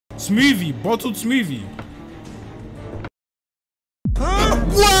Smoothie, bottled smoothie.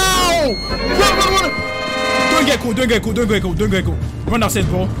 Wow! Don't get cool, don't get cool, don't get cool, don't get cool. Run downstairs,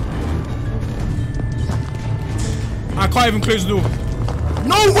 bro. I can't even close the door.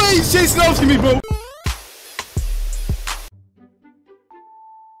 No way he's chasing after me, bro.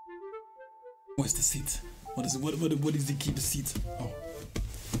 Where's the seat? What is it? What is the keep the seat? Oh.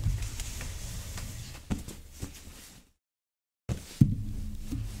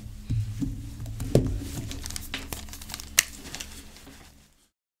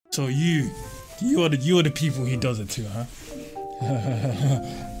 So you're the people he does it to, huh?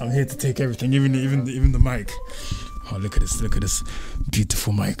 I'm here to take everything, even the mic. Oh, look at this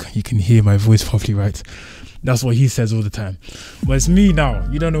beautiful mic. You can hear my voice properly, right? That's what he says all the time. But it's me now.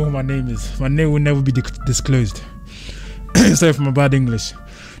 You don't know who my name is. My name will never be disclosed. Sorry for my bad English.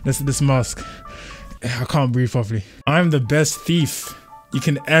 This mask. I can't breathe properly. I'm the best thief you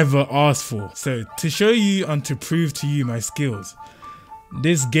can ever ask for. So to show you and to prove to you my skills,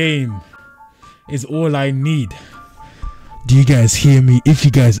 this game is all I need. Do you guys hear me? If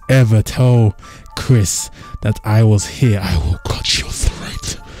you guys ever tell Chris that I was here, I will cut your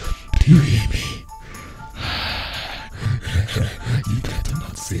throat. Do you hear me? You better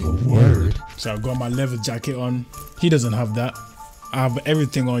not say a word. So I've got my leather jacket on. He doesn't have that. I have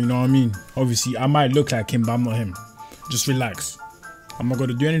everything on, you know what I mean? Obviously, I might look like him, but I'm not him. Just relax. I'm not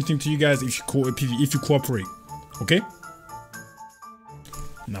gonna do anything to you guys if you cooperate. Okay?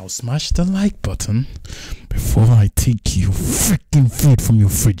 Now smash the like button before I take your freaking food from your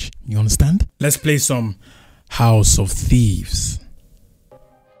fridge. You understand? Let's play some House of Thieves.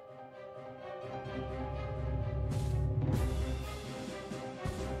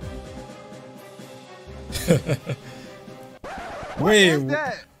 Wait,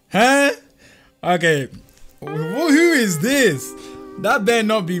 huh? Okay, who is this? That better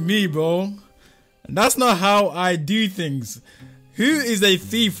not be me, bro. That's not how I do things. Who is a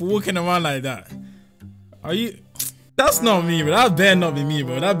thief walking around like that? Are you? That's not me, bro. That better not be me,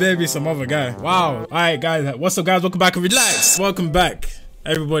 bro. That better be some other guy. Wow. Alright, guys. What's up, guys? Welcome back and relax. Welcome back,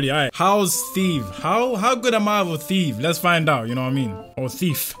 everybody. Alright. How's thief? How good am I of a thief? Let's find out, you know what I mean? Or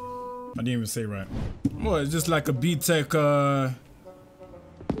thief. I didn't even say it right. What, it's just like a B-Tech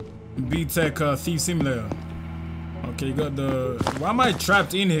thief simulator. Okay, you got the... Why am I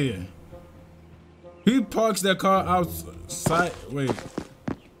trapped in here? Who parks their car outside? Wait.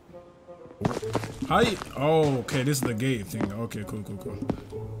 How you... Oh, okay, this is the gate thing. Okay, cool.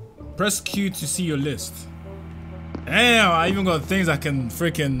 Press Q to see your list. Damn, I even got things I can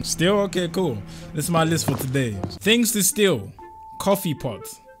freaking steal. Okay, cool. This is my list for today. Things to steal. Coffee pot.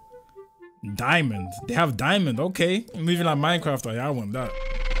 Diamond. They have diamond. Okay. Moving like Minecraft. I want that.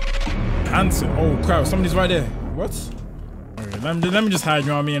 Answer. Oh, crap. Somebody's right there. What? Okay, let me just hide, you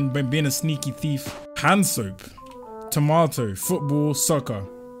know what I mean? Being a sneaky thief. Hand soap. Tomato. Football. Soccer.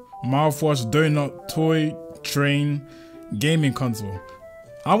 Mouthwash. Donut. Toy. Train. Gaming console.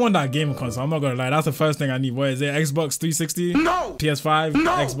 I want that gaming console. I'm not gonna lie. That's the first thing I need. What is it? Xbox 360? No! PS5?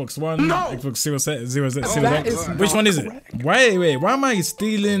 No! Xbox One? No! Xbox Series X? Which one is it? Wait. Why am I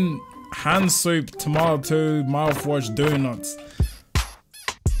stealing hand soap, tomato, mouthwash, donuts?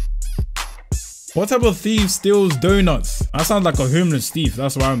 What type of thief steals donuts? That sounds like a homeless thief.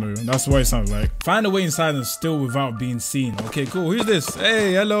 That's what I know. That's what it sounds like. Find a way inside and steal without being seen. Okay, cool. Who's this?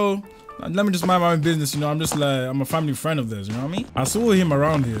 Hey, hello. Let me just mind my own business, you know. I'm a family friend of theirs, you know what I mean? I saw him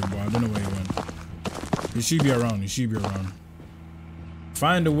around here, but I don't know where he went. He should be around.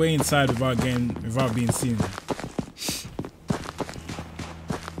 Find a way inside without being seen.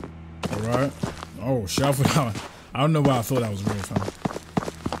 Alright. Oh, shuffle down. I don't know why I thought that was real, fam.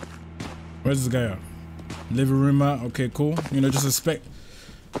 Where's this guy at? Living room at? Okay, cool. You know, just expect.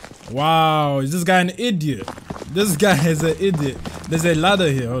 Wow, is this guy an idiot? This guy is an idiot. There's a ladder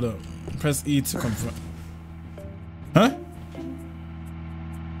here. Hold up. Press E to confirm. Huh?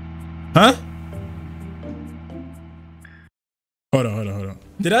 Hold on.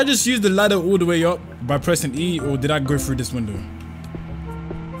 Did I just use the ladder all the way up by pressing E, or did I go through this window?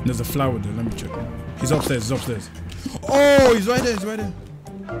 There's a flower there. Let me check. He's upstairs. Oh, he's right there.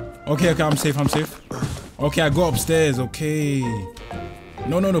 Okay, I'm safe. Okay, I go upstairs. Okay.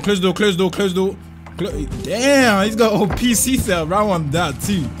 No. Close door. Damn, he's got a whole PC set. I want that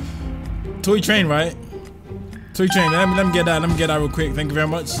too. Toy train, right? Toy train. Let me get that. Real quick. Thank you very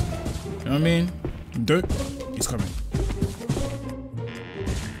much. You know what I mean? Dirt. He's coming.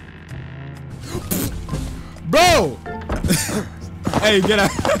 Bro! Hey, get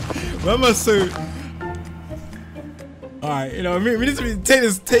out. Where am I Alright, you know, we need to take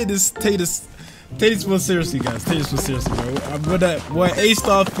Take this more seriously, guys. Take this more seriously, bro. We're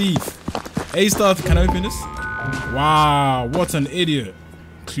A-star thief. A-star. Can I open this? Wow, what an idiot.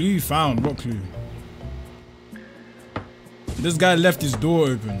 Clue found. What clue? This guy left his door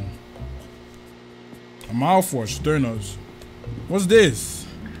open. A mouthwash, donuts. What's this?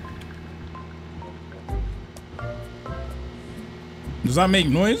 Does that make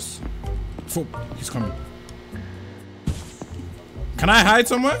noise? He's coming. Can I hide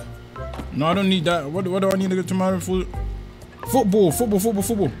somewhere? No, I don't need that. What do I need to get to my football?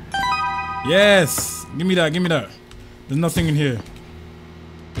 Football. Yes. Give me that. There's nothing in here.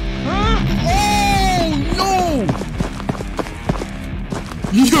 Oh no!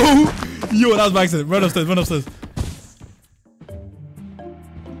 Yo, that was by accident. Run upstairs.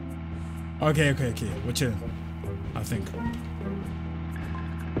 Okay. We're chilling, I think.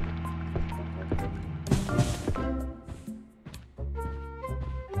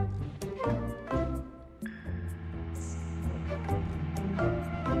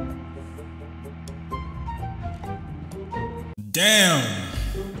 Damn.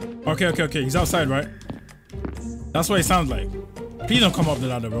 Okay. He's outside, right? That's what it sounds like. Please don't come up the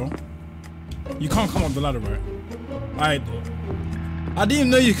ladder, bro. You can't come up the ladder, right? Alright. I didn't even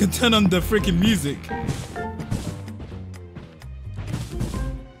know you could turn on the freaking music.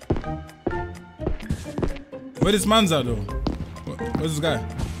 Where this man's at, though? Where's this guy?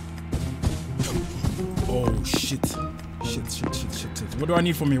 Oh, shit. Shit. What do I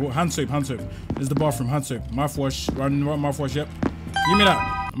need from me? Hand soap. This is the bathroom. Hand soap. Mouthwash. Mouthwash, yep. Give me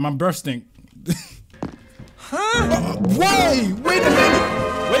that. My breath stink. Huh? Wait a minute.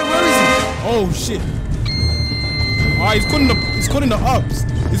 Wait, where is he? Oh, shit. Oh, he's calling the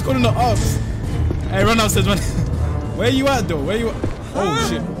ops. Hey, run upstairs, man. Where you at, though? Oh,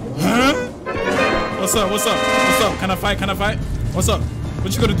 shit. Huh? What's up? Can I fight? What's up?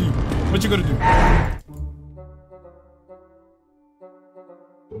 What you gonna do?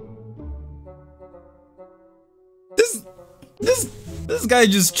 This guy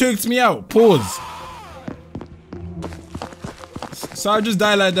just choked me out. Pause. So I just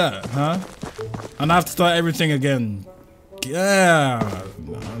die like that, huh? And I have to start everything again. Yeah.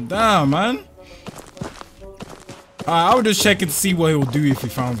 Damn, man. I would just check it to see what he will do if he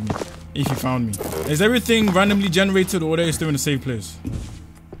found me. Is everything randomly generated or are they still in the same place?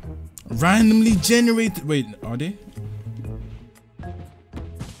 Randomly generated. Wait, are they?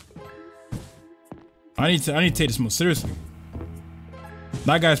 I need to take this more seriously.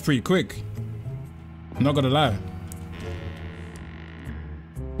 That guy's pretty quick. I'm not gonna lie.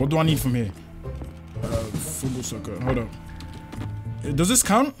 What do I need from here? Football, soccer. Hold up. Does this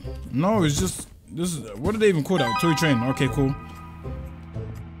count? No, it's just this. What do they even call that? Toy train. Okay, cool.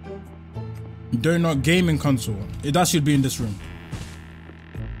 They're not gaming console. That should be in this room.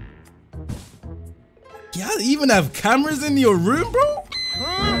 Yeah, even have cameras in your room, bro?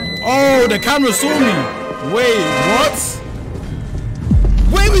 Oh, the camera saw me. Wait, what?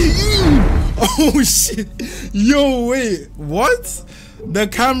 Wait, you? Oh shit. Yo, wait. What? The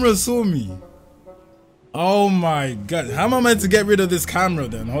camera saw me. Oh my god. How am I meant to get rid of this camera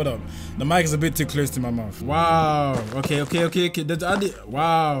then? Hold up. The mic is a bit too close to my mouth. Wow. Okay.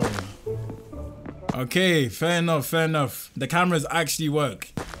 Wow. Okay, fair enough. The cameras actually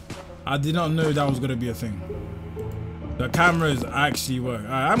work. I did not know that was gonna be a thing. The cameras actually work.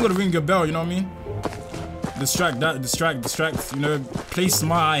 Alright, I'm gonna ring your bell, you know what I mean? Distract, you know, play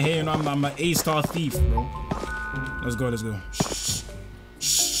smart out here, you know, I'm an A-star thief, bro. Let's go.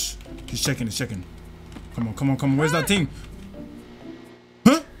 Shh. He's checking. Come on. Where's that thing?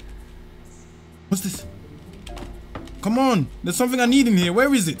 Huh? What's this? Come on. There's something I need in here.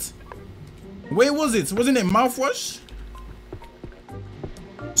 Where is it? Where was it? Wasn't it mouthwash?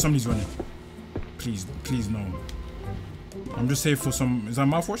 Somebody's running. Please no. I'm just here for some. Is that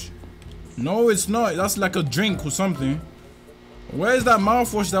mouthwash? No, it's not. That's like a drink or something. Where is that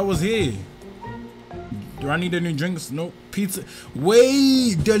mouthwash that was here? Do I need any drinks? No. Pizza.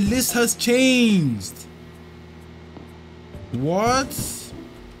 Wait, the list has changed. What?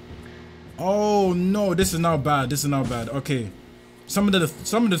 Oh no, this is now bad. Okay. Some of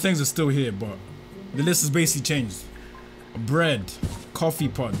the things are still here, but the list is basically changed. Bread, coffee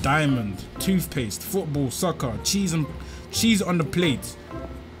pot, diamond, toothpaste, football, soccer, cheese on the plate,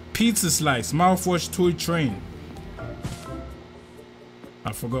 pizza slice, mouthwash, toy train.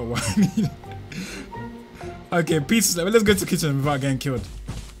 I forgot what I need. Okay, pizza slice. Let's go to the kitchen without getting killed.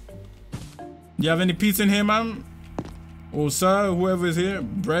 Do you have any pizza in here, man? Or sir, whoever is here?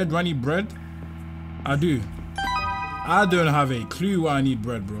 Bread, runny bread? I do. I don't have a clue why I need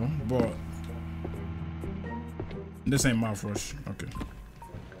bread, bro. But this ain't mouthwash. Okay.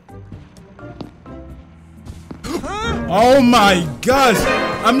 Oh my gosh!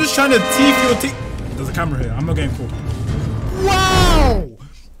 I'm just trying to thief your teeth. There's a camera here. I'm not getting caught. Wow!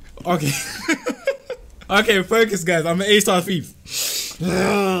 Okay. Okay, focus, guys. I'm an A-star thief.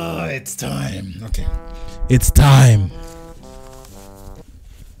 It's time. Okay. It's time.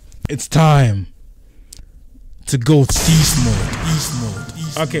 It's time to go East mode. East mode.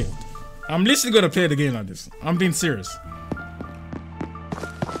 East okay. Mode. I'm literally gonna play the game like this. I'm being serious.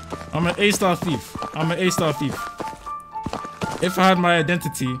 I'm an A-star thief. I'm an A-star thief. If I had my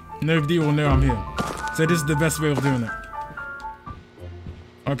identity, nobody will know I'm here. So this is the best way of doing it.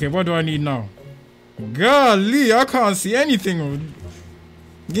 Okay, what do I need now? Golly, I can't see anything.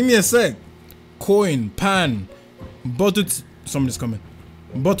 Give me a sec. Coin, pan, bottled. Somebody's coming.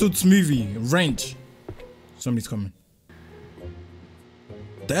 Bottled smoothie, wrench. Somebody's coming.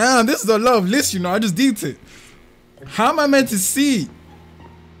 Damn, this is a lot of list, you know. I just did it. How am I meant to see?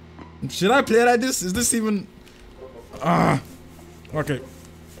 Should I play like this? Is this even... Okay.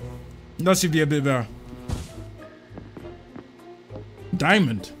 That should be a bit better.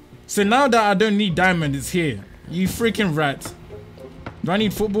 Diamond. So now that I don't need diamond, it's here. You freaking rat. Do I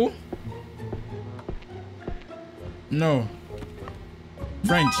need football? No.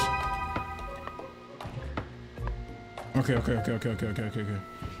 French. Okay.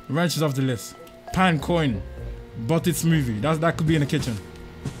 Wrench is off the list. Pan, coin. Bottled smoothie. That could be in the kitchen.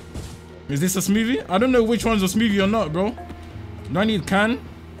 Is this a smoothie? I don't know which one's a smoothie or not, bro. Do I need can?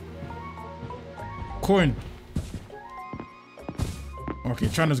 Coin. Okay,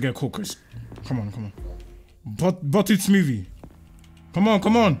 trying to get cool, Chris. Come on. Bottled smoothie. Come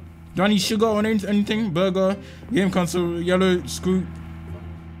on. Do I need sugar or anything? Burger, game console, yellow, screw.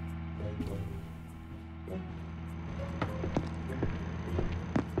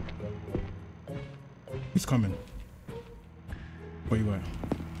 He's coming. Where you at?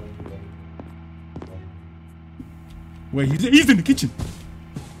 Wait, he's in the kitchen.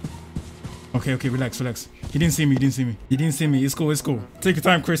 Okay, relax. He didn't see me. It's cool. Take your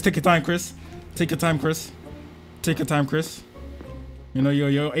time, Chris. You know,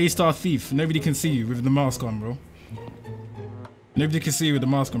 you're A-star thief. Nobody can see you with the mask on, bro.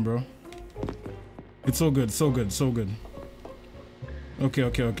 It's all good. Okay.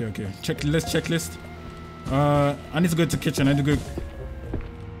 Checklist. I need to go to the kitchen.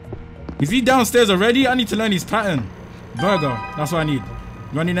 Is he downstairs already? I need to learn his pattern. Burger. That's what I need.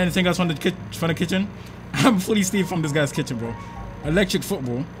 Do I need anything else from the kitchen? I'm fully stealing from this guy's kitchen, bro. Electric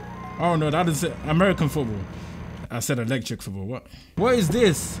football. Oh no, that is American football. I said electric football. What is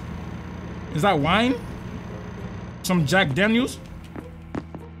this? Is that wine? Some Jack Daniels?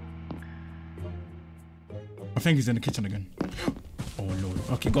 I think he's in the kitchen again. Oh lord.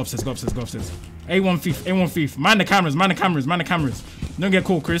 Okay, go upstairs. A1 thief. Mind the cameras. Don't get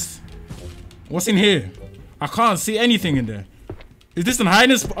caught, Chris. What's in here? I can't see anything in there. Is this a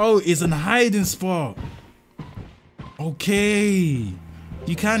hiding spot? Oh, it's a hiding spot. Okay.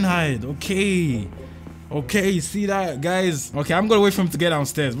 You can hide. Okay, see that, guys? Okay, I'm gonna wait for him to get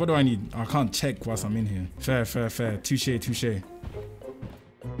downstairs. What do I need? I can't check whilst I'm in here. Fair. Touche.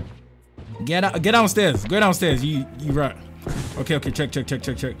 Get downstairs. Go downstairs. You rat. Okay.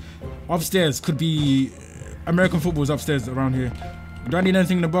 Check. Upstairs could be American football's upstairs around here. Do I need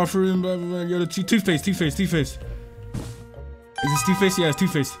anything in the bathroom? Toothpaste. Is this toothpaste? Yeah, it's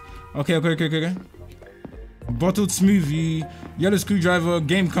toothpaste. Okay. Bottled smoothie, yellow screwdriver,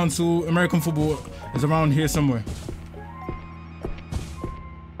 game console, American football is around here somewhere.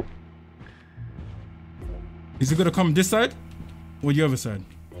 Is he gonna come this side or the other side?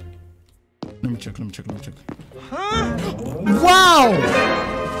 Let me check. Huh? Wow!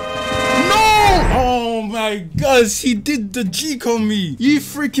 No! Oh my gosh, he did the G on me. You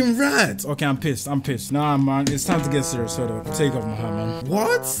freaking rat. Okay, I'm pissed. Nah, man, it's time to get serious. Hold up. Take off my hat, man.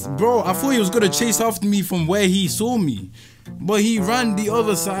 What? Bro, I thought he was gonna chase after me from where he saw me. But he ran the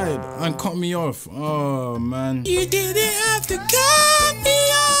other side and cut me off. Oh, man. You didn't have to cut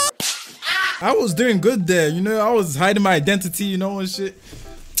me off. I was doing good there, you know. I was hiding my identity, you know, and shit.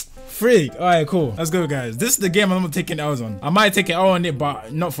 Freak. Alright, cool. Let's go, guys. This is the game I'm taking L's on. I might take an L on it,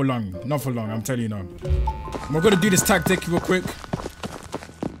 but not for long. I'm telling you now. We're gonna do this tactic real quick.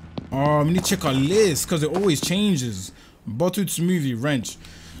 We need to check our list because it always changes. Bottled smoothie, wrench.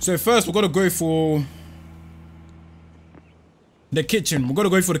 So first, we're gonna go for the kitchen. We're gonna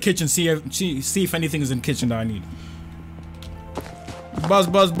go for the kitchen. See if anything is in the kitchen that I need. Buzz.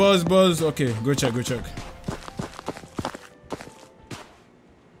 Okay, go check.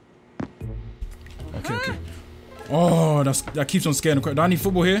 Okay. Oh, that keeps on scaring the crap. Do I need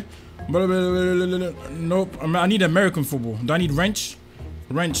football here? Nope. I need American football. Do I need wrench?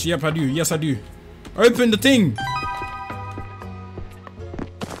 Wrench. Yep, I do. Yes, I do. Open the thing.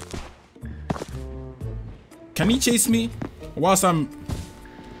 Can he chase me whilst I'm...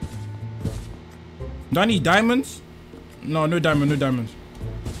 Do I need diamonds? No, no diamond, no diamonds.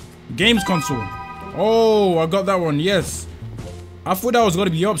 Games console. Oh, I got that one, yes. I thought that was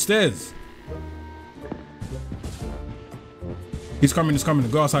gonna be upstairs. He's coming, he's coming.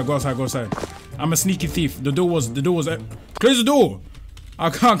 Go outside, go outside, go outside. I'm a sneaky thief. The door was... Close the door!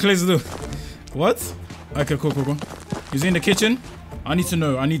 I can't close the door. What? Okay, cool, cool, cool. He's in the kitchen. I need to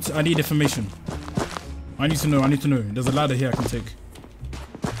know. I need information. I need to know. There's a ladder here I can take.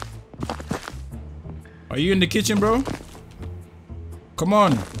 Are you in the kitchen, bro? Come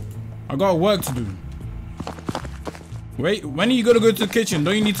on. I got work to do. Wait, when are you gonna go to the kitchen?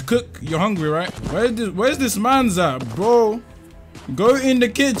 Don't you need to cook? You're hungry, right? Where's this man's at, bro? Go in the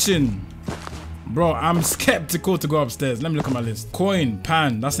kitchen. Bro, I'm skeptical to go upstairs. Let me look at my list. Coin,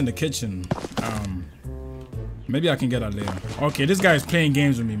 pan, that's in the kitchen. Maybe I can get that later. Okay, this guy is playing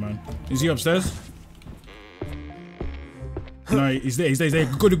games with me, man. Is he upstairs? No, he's there, he's there.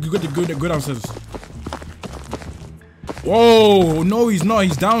 Go downstairs. Whoa, no, he's not.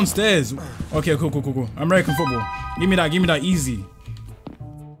 He's downstairs. Okay, cool. American football. Give me that easy.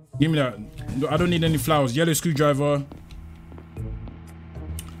 Give me that. I don't need any flowers. Yellow screwdriver.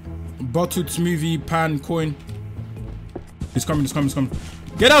 Bottled smoothie, pan, coin. He's coming.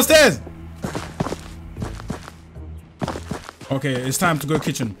 Get downstairs! Okay, it's time to go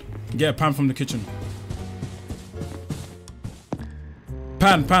kitchen. Get a pan from the kitchen.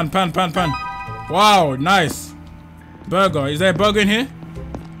 Pan. Wow, nice. Burger. Is there a burger in here?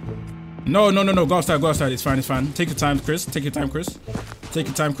 No. Go outside. It's fine. Take your time, Chris. Take your time,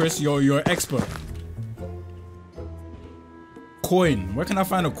 Chris. You're an expert. Coin. Where can I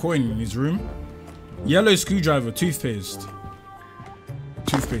find a coin in his room? Yellow screwdriver. Toothpaste.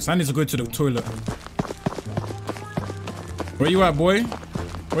 I need to go to the toilet. Where you at, boy?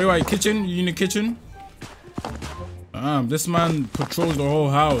 Where you at? Kitchen? You in the kitchen? This man patrols the whole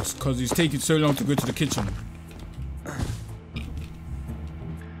house because he's taking so long to go to the kitchen.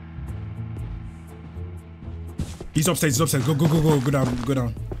 He's upstairs. Go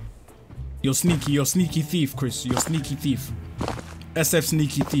down. You're sneaky thief, Chris. You're sneaky thief. SF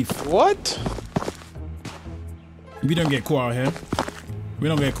sneaky thief. What? We don't get caught out here. We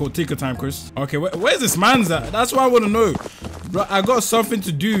don't get caught. Take your time, Chris. Okay, where's this man's at? That's what I want to know. Bro, I got something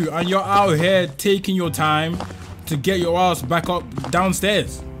to do and you're out here taking your time to get your ass back up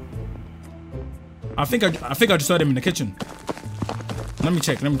downstairs. I think I just saw him in the kitchen. Let me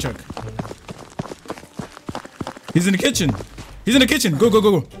check. He's in the kitchen.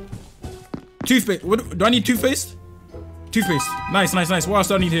 Go. Toothpaste. What do I need? Toothpaste? Nice. What else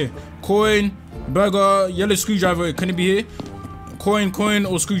do I need here? Coin, burger, yellow screwdriver. Can it be here? Coin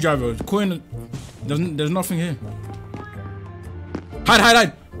or screwdriver? Coin. There's nothing here.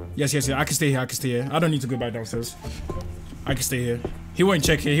 Hide. Yes. I can stay here. I don't need to go back downstairs. I can stay here. He won't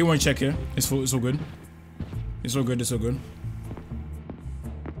check here. It's all good. It's all good. It's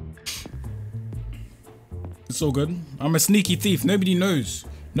all good. I'm a sneaky thief. Nobody knows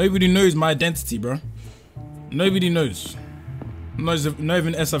my identity, bro. Nobody knows. Not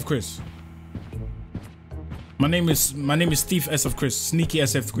even SFchris. My name is Thief SFchris. Sneaky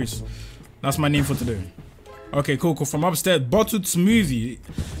SFchris. That's my name for today. Okay, cool. From upstairs, bottled smoothie.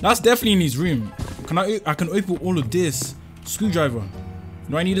 That's definitely in his room. I can open all of this. Screwdriver.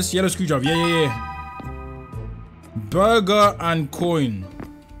 Do I need this yellow screwdriver? Yeah. Burger and coin.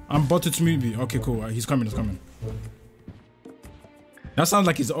 And bottled smoothie. Okay, cool. He's coming. That sounds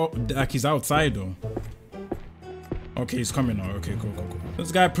like he's outside though. Okay, he's coming now. Okay, cool.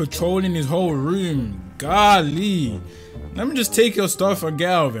 This guy patrolling his whole room. Golly. Let me just take your stuff and get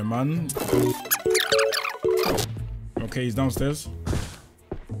out of it, man. Okay, he's downstairs.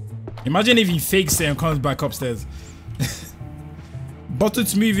 Imagine if he fakes it and comes back upstairs. Bottled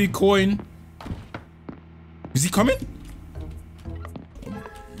smoothie, coin. Is he coming?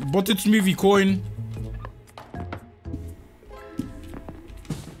 Bottled smoothie, coin.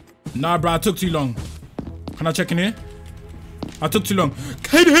 Nah, bro, I took too long. Can I check in here? I took too long.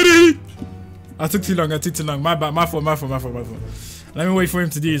 I took too long. My bad. My fault. Let me wait for him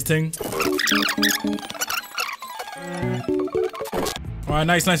to do his thing. Alright,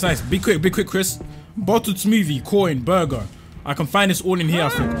 nice. Be quick, Chris. Bottled smoothie, coin, burger. I can find this all in here, I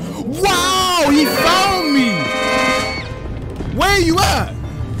think. Wow, he found me! Where are you at?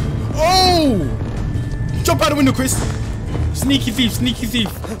 Oh! Jump out the window, Chris. Sneaky thief. Sneaky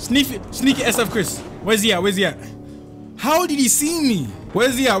SFchris. Where's he at? How did he see me?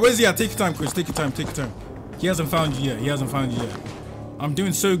 Where's he at? Take your time, Chris. Take your time. He hasn't found you yet. I'm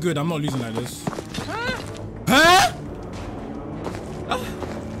doing so good. I'm not losing like this. Huh?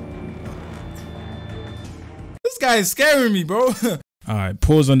 guy is scaring me, bro. Alright,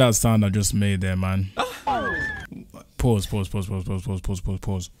 pause on that sound I just made there, man. Pause.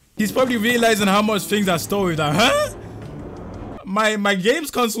 He's probably realizing how much things I stole with that. Huh? My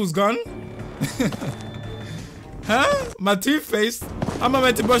games console's gone. Huh? My toothpaste? How am I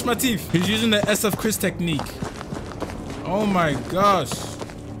meant to brush my teeth? He's using the SFchris technique. Oh my gosh.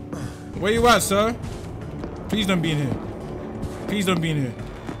 Where you at, sir? Please don't be in here. Please don't be in here.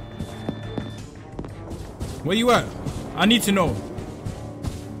 Where you at? I need to know.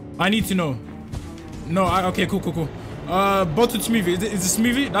 I need to know. No, okay, cool. Bottled smoothie. Is it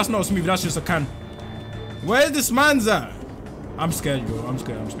smoothie? That's not a smoothie, that's just a can. Where this man's at? I'm scared, bro. I'm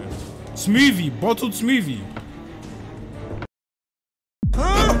scared. Smoothie, bottled smoothie.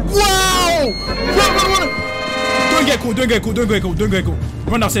 Huh? Wow! Run! Don't get cool.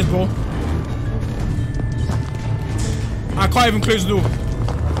 Run downstairs, bro. I can't even close the door.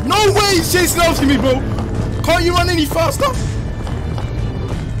 No way he's chasing after me, bro. Can't you run any faster?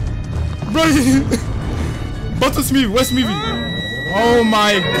 Bro, Bottle smoothie, where's smoothie? Oh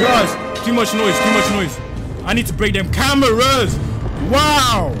my gosh. Too much noise. I need to break them cameras.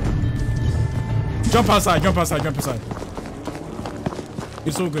 Wow. Jump outside.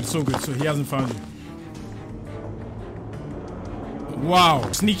 It's all good. So he hasn't found you.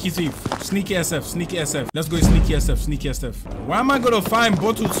 Wow. Sneaky thief. Sneaky SF. Let's go sneaky SF. Why am I gonna find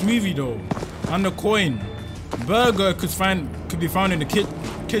bottled smoothie though? And the coin. Burger could be found in the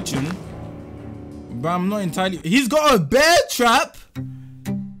kitchen. But I'm not entirely. He's got a bear trap.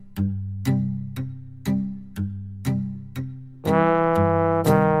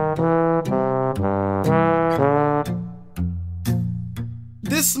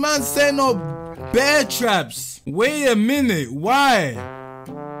 This man setting up bear traps. Wait a minute, why?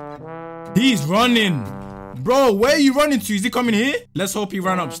 He's running. Bro, where are you running to? Is he coming here? Let's hope he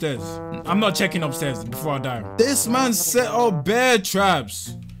ran upstairs. I'm not checking upstairs before I die. This man set up bear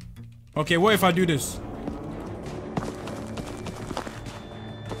traps. Okay, what if I do this?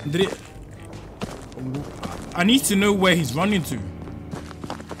 I need to know where he's running to.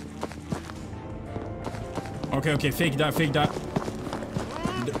 Okay, fake that.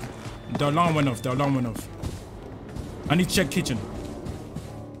 The alarm went off. I need to check kitchen.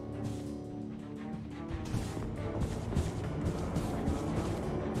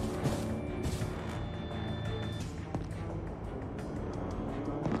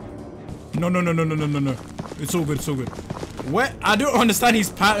 No. It's all good. What? I don't understand his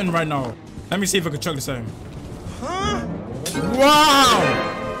pattern right now. Let me see if I can chuck this at him. Huh? Wow!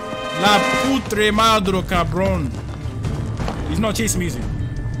 La putre madre cabron. He's not chasing me, is he?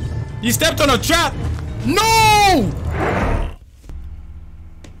 He stepped on a trap! No!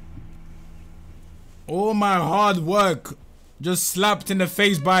 All my hard work just slapped in the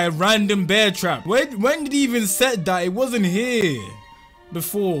face by a random bear trap. When did he even set that? It wasn't here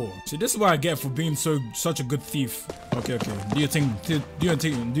before. So this is what I get for being such a good thief. Okay. Do your thing.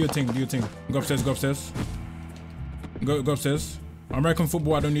 Go upstairs. Go upstairs. American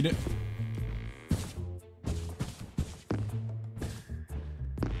football, I don't need it.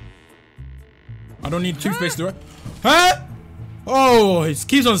 I don't need toothpaste, do I? Huh? Oh, it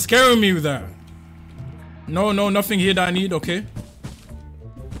keeps on scaring me with that. No, nothing here that I need. Okay.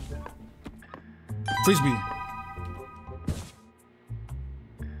 Frisbee.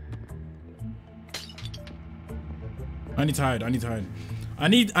 I need to hide.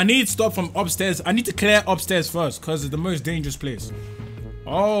 I need stuff from upstairs. I need to clear upstairs first, because it's the most dangerous place.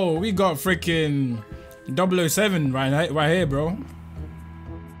 Oh, we got freaking 007 right here, bro.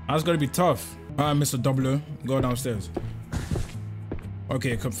 That's gonna be tough. Alright, Mr. 00, go downstairs.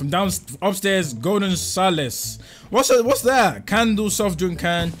 Okay, come from upstairs. Golden Chalice. What's that? Candle, soft drink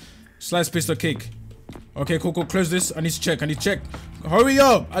can, sliced pistol cake. Okay, cool. Close this. I need to check. Hurry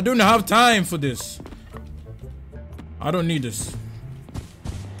up! I don't have time for this. I don't need this.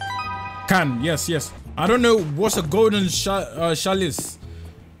 Can, yes. I don't know what's a golden chalice.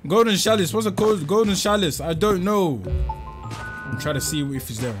 Golden chalice. What's a golden chalice? I don't know. I'm trying to see if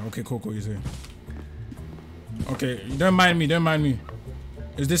he's there. Okay, cool. He's here. Okay, don't mind me.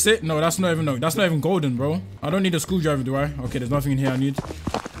 Is this it? No, that's not even golden, bro. I don't need a screwdriver, do I? Okay, there's nothing in here I need.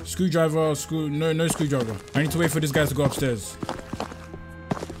 Screwdriver, no screwdriver. I need to wait for this guy to go upstairs.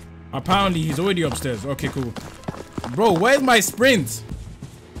 Apparently, he's already upstairs. Okay, cool. Bro, where's my sprint?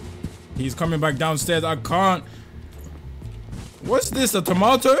 He's coming back downstairs. I can't. What's this? A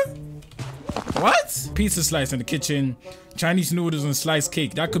tomato? What? Pizza slice in the kitchen. Chinese noodles and sliced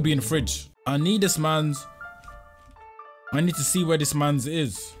cake. That could be in the fridge. I need this man's I need to see where this man's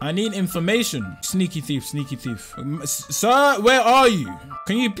is. I need information. Sneaky thief, sneaky thief. Sir, where are you?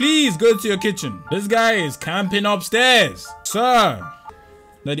 Can you please go to your kitchen? This guy is camping upstairs. Sir.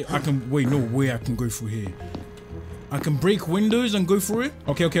 I can, wait, no way I can go through here. I can break windows and go through it?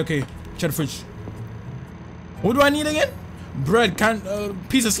 Okay. Check the fridge. What do I need again? Bread,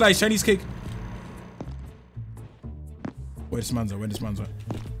 pizza slice, Chinese cake. Where this man's at?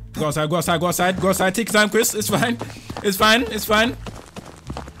 Go outside. Take time, Chris. It's fine.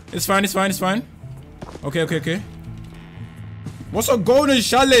 Okay. What's a golden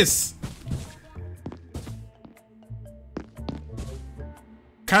chalice?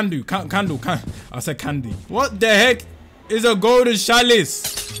 Candle. I said candy. What the heck is a golden chalice?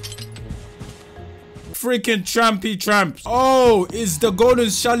 Freaking trampy tramps. Oh, is the golden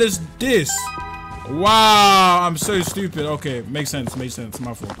chalice this? Wow, I'm so stupid. Okay, makes sense. My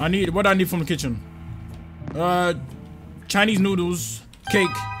fault. What I need from the kitchen? Chinese noodles, cake.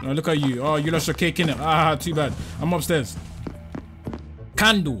 Oh, look at you. Oh, you lost your cake in it. Ah, too bad. I'm upstairs.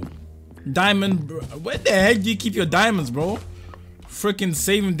 Candle, diamond. Where the heck do you keep your diamonds, bro? Freaking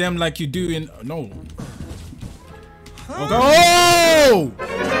saving them like you do in no. Okay. Oh!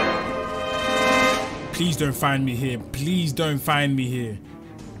 Please don't find me here. Please don't find me here.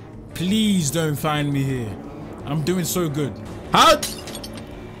 I'm doing so good. How?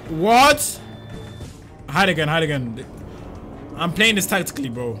 What? Hide again. I'm playing this tactically,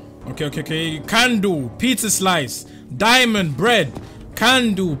 bro. Okay. Candle, pizza slice, diamond, bread.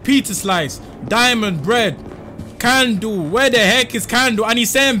 Candle, pizza slice, diamond, bread. Candle. Where the heck is Candle? And he's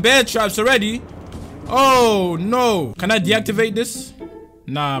saying bear traps already. Oh, no. Can I deactivate this?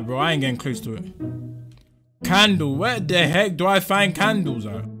 Nah, bro. I ain't getting close to it. Candle. Where the heck do I find candles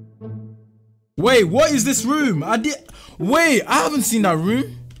at? Wait, what is this room? Wait, I haven't seen that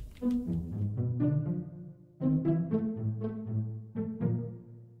room.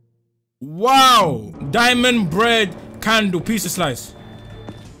 Wow. Diamond, bread, candle, pizza slice.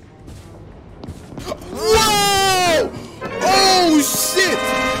 Whoa! Oh, shit!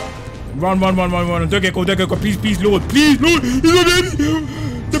 Run. Don't get caught. Please, Lord. He's not in.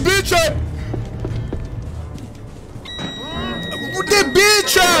 The bear trap! The bear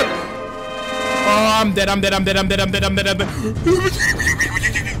trap! Oh, I'm dead. No.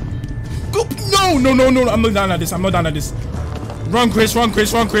 I'm not down at this. Run, Chris.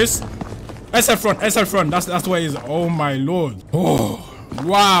 SL front. That's the way it is. Oh, my Lord. Oh,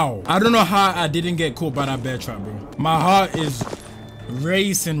 wow. I don't know how I didn't get caught by that bear trap, bro. My heart is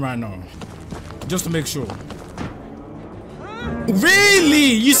racing right now. Just to make sure.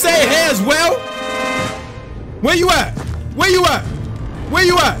 Really? You say here as well? Where you at?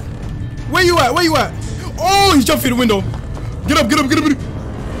 Oh, he jumped through the window. Get up.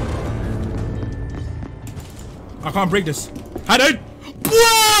 I can't break this. Hide out.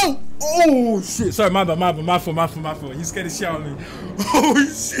 Whoa! Oh, shit. Sorry, my fault. He's scared the shit out of me. Oh,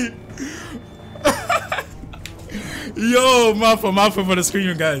 shit. Yo, my fault for the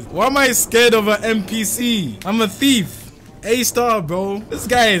screen, guys. Why am I scared of an NPC? I'm a thief. A-star, bro. This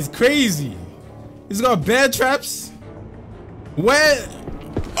guy is crazy. He's got bear traps. Where?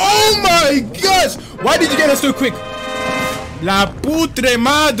 Oh my gosh! Why did you get us so quick? La putre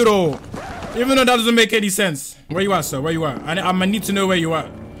madro. Even though that doesn't make any sense. Where you at, sir? Where you at? I need to know where you are.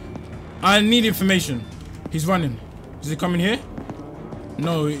 I need information. He's running. Is he coming here?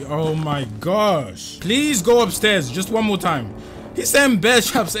 No. Oh my gosh. Please go upstairs. Just one more time. He's saying bear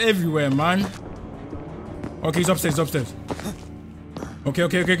traps everywhere, man. Okay, he's upstairs. Okay.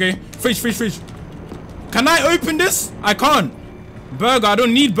 Fridge. Can I open this? I can't. Burger. I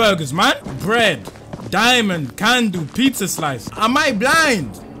don't need burgers, man. Bread. Diamond. Candle. Pizza slice. Am I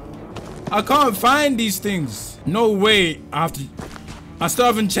blind? I can't find these things. No way. I still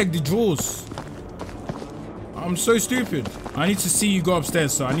haven't checked the drawers. I'm so stupid. I need to see you go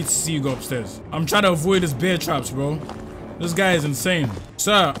upstairs, sir. I'm trying to avoid his bear traps, bro. This guy is insane.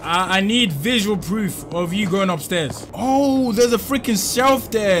 Sir, I need visual proof of you going upstairs. Oh, there's a freaking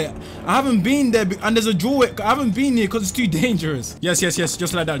shelf there. I haven't been there, and there's a drawer. I haven't been here because it's too dangerous. Yes.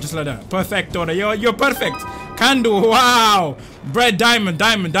 Just like that. Perfect, daughter. You're perfect. Candle. Wow. Bread. Diamond.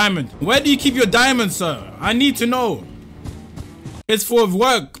 Where do you keep your diamonds, sir? I need to know. It's for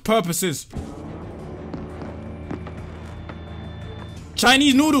work purposes.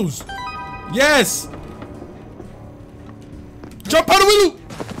 Chinese noodles. Yes. Jump out the window.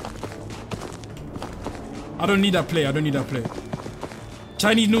 I don't need that play.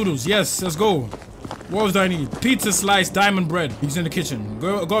 Chinese noodles. Yes, let's go. What else do I need? Pizza slice, diamond bread. He's in the kitchen.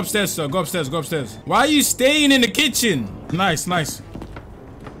 Go upstairs, sir. Go upstairs. Why are you staying in the kitchen? Nice.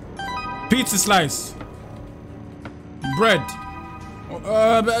 Pizza slice. Bread.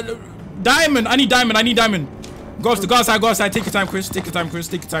 Diamond. I need diamond. I need diamond. Go outside. Take your time, Chris. Take your time, Chris.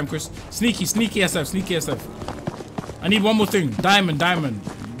 Sneaky SF. I need one more thing. Diamond.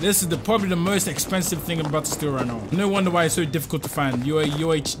 This is probably the most expensive thing I'm about to steal right now. No wonder why it's so difficult to find. You're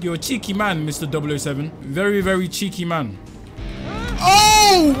a cheeky man, Mr. 007. Very, very cheeky man.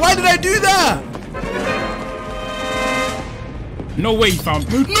 Oh! Why did I do that? No way he found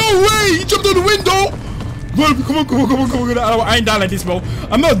me. No way! He jumped out the window! Come on. I ain't dying like this, bro.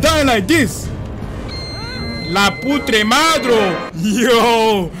 I'm not dying like this. La putre madro.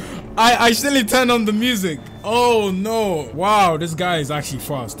 Yo. I still turned on the music. Oh no. Wow, this guy is actually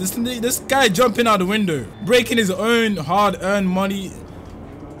fast. This guy jumping out the window. Breaking his own hard-earned money.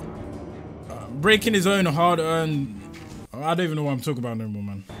 Breaking his own hard-earned... I don't even know what I'm talking about anymore,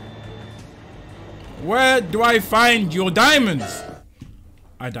 man. Where do I find your diamonds?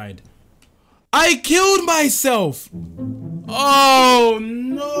 I died. I killed myself. Oh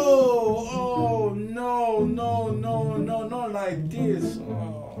no. Oh no. Not like this.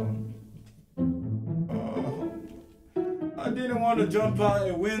 I didn't want to jump out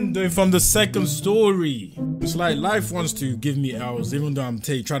a window from the second story. It's like life wants to give me L's, even though I'm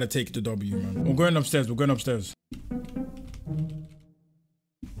trying to take the W, man. We're going upstairs. Give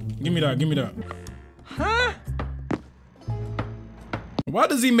me that. Huh? Why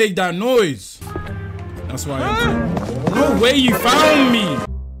does he make that noise? That's why No way you found me!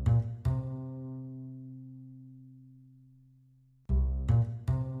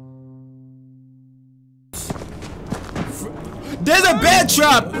 There's a bear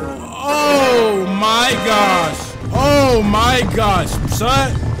trap! Oh my gosh.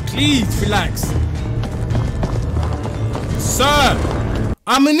 Sir, please relax. Sir,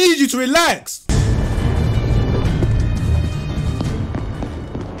 I'ma need you to relax.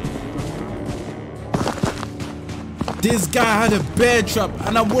 This guy had a bear trap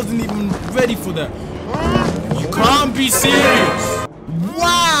and I wasn't even ready for that. You can't be serious.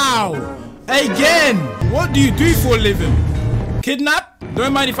 Wow! Again! What do you do for a living? Kidnap?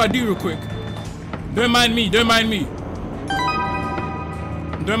 Don't mind if I do real quick. Don't mind me.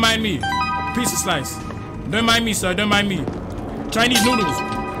 Pizza slice. Don't mind me, sir. Chinese noodles.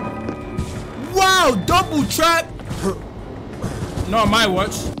 Wow! Double trap! Not my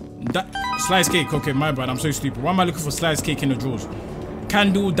watch. Slice cake. Okay, my bad. I'm so stupid. Why am I looking for slice cake in the drawers?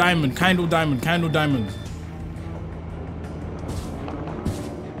 Candle diamond.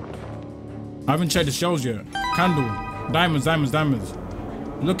 I haven't checked the shelves yet. Candle. Diamonds.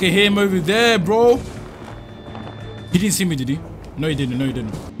 Look at him over there, bro. He didn't see me, did he? No, he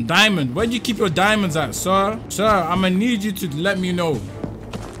didn't. Diamond. Where'd you keep your diamonds at, sir? Sir, I'm gonna need you to let me know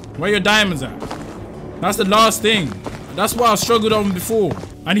where your diamonds at. That's the last thing. That's what I struggled on before.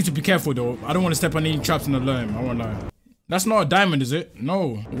 I need to be careful though. I don't want to step on any traps in the lime. I won't lie. That's not a diamond, is it?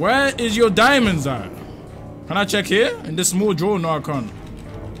 No. Where is your diamonds at? Can I check here? In this small drawer? No, I can't.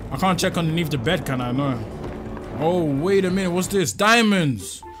 I can't check underneath the bed, can I? No. Oh, wait a minute. What's this?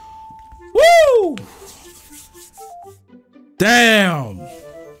 Diamonds. Woo! Damn.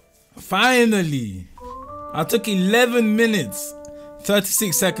 Finally. I took 11 minutes.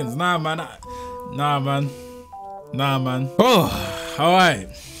 36 seconds. Nah, man. Oh, all right.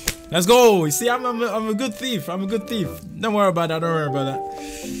 Let's go. You see, I'm a good thief. Don't worry about that.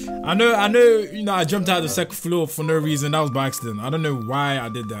 I know, you know, I jumped out of the second floor for no reason. That was by accident. I don't know why I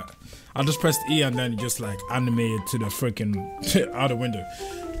did that. I just pressed E and then just like animated to the freaking out the window.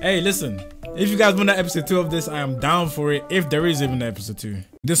 Hey, listen. If you guys want an episode 2 of this, I am down for it. If there is even an episode 2.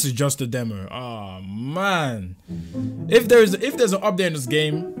 This is just a demo. Oh man. If there's an update in this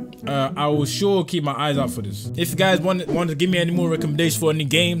game, I will sure keep my eyes out for this. If you guys want to give me any more recommendations for any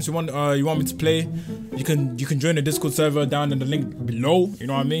games you want me to play, you can join the Discord server down in the link below. You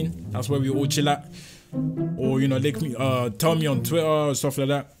know what I mean? That's where we all chill at. Or you know, tell me on Twitter or stuff like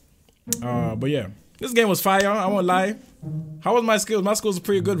that. But yeah, this game was fire. I won't lie. How was my skills? My skills are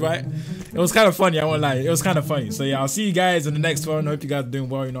pretty good, right? It was kind of funny. I won't lie. It was kind of funny. So yeah, I'll see you guys in the next one. I hope you guys are doing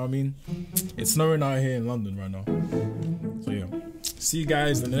well. You know what I mean? It's snowing out here in London right now. So yeah, see you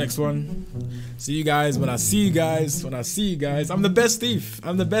guys in the next one. See you guys when I see you guys. I'm the best thief.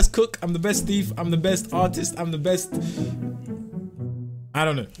 I'm the best cook. I'm the best thief. I'm the best artist. I'm the best. I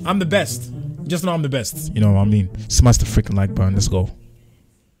don't know. I'm the best. Just know I'm the best. You know what I mean? Smash the freaking like button. Let's go.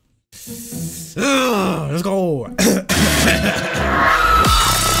 Let's go.